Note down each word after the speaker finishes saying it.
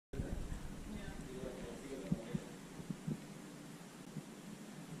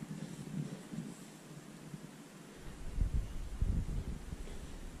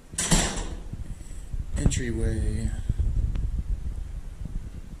entryway.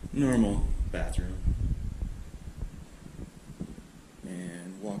 Normal bathroom.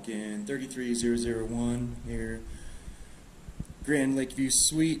 And walk in 33001 here. Grand Lakeview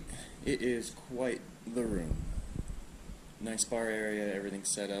Suite. It is quite the room. Nice bar area, everything's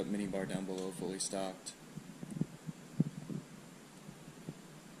set up, mini bar down below, fully stocked.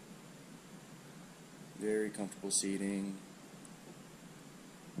 Very comfortable seating.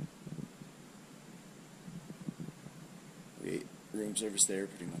 We ate room service there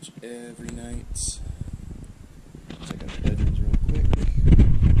pretty much every night. Check out the bedrooms real quick.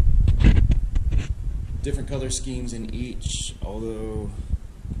 Different color schemes in each, although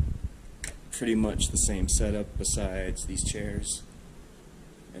pretty much the same setup besides these chairs.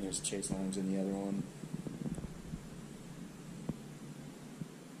 And there's a chaise lounge in the other one.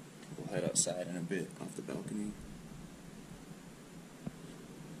 We'll head outside in a bit off the balcony.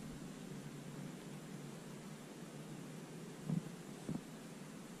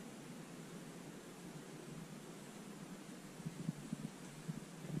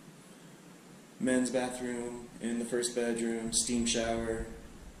 Men's bathroom in the first bedroom, steam shower.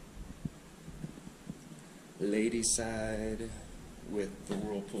 Ladies' side with the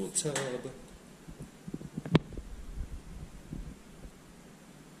whirlpool tub.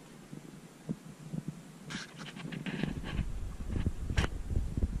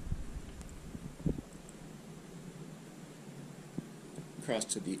 Across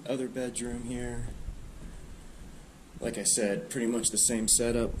to the other bedroom here. Like I said, pretty much the same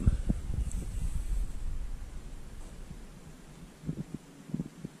setup.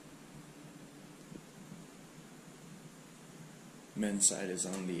 Men's side is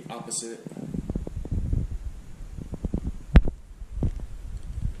on the opposite.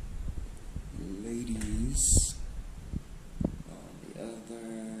 Ladies on the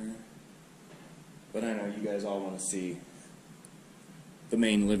other. But I know you guys all want to see the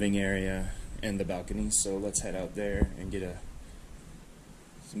main living area and the balcony, so let's head out there and get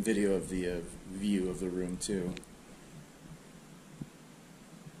some video of the view of the room too.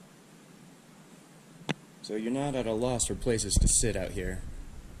 So you're not at a loss for places to sit out here.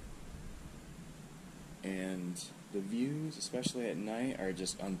 And the views, especially at night, are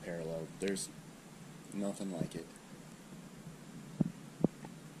just unparalleled. There's nothing like it.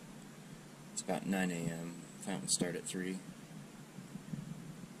 It's about 9 a.m. Fountains start at 3.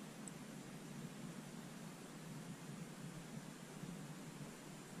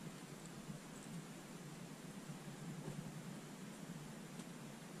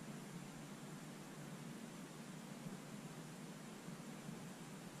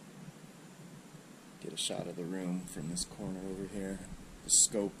 Get a shot of the room from this corner over here. The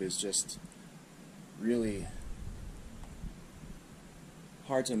scope is just really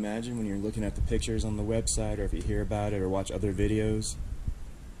hard to imagine when you're looking at the pictures on the website, or if you hear about it or watch other videos.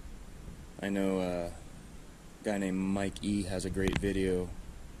 I know a guy named Mike E has a great video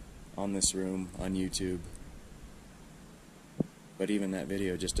on this room on YouTube, but even that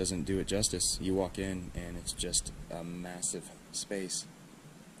video just doesn't do it justice. You walk in and it's just a massive space.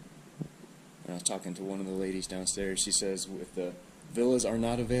 I was talking to one of the ladies downstairs. She says if the villas are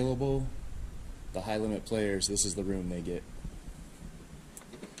not available, the high limit players, this is the room they get.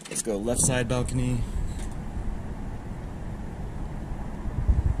 Let's go left side balcony.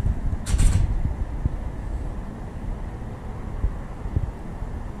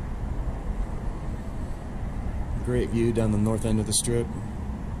 Great view down the north end of the strip.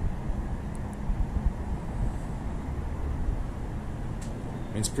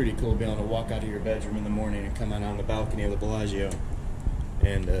 It's pretty cool being able to walk out of your bedroom in the morning and come out on the balcony of the Bellagio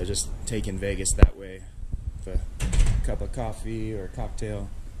and just take in Vegas that way with a cup of coffee or a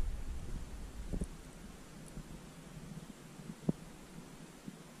cocktail.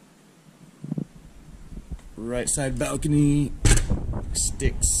 Right side balcony,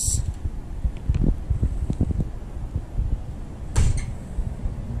 sticks.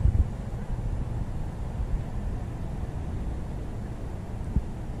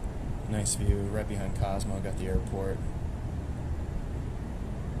 Nice view right behind Cosmo. Got the airport.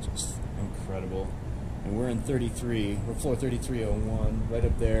 Just incredible. And we're in 33. We're floor 3301, right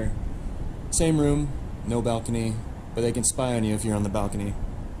up there. Same room, no balcony, but they can spy on you if you're on the balcony.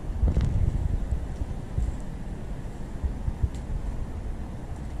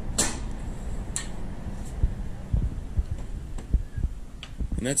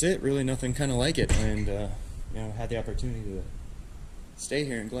 And that's it. Really, nothing kind of like it. And had the opportunity to stay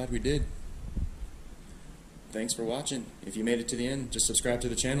here, and glad we did. Thanks for watching. If you made it to the end, just subscribe to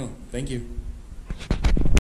the channel. Thank you.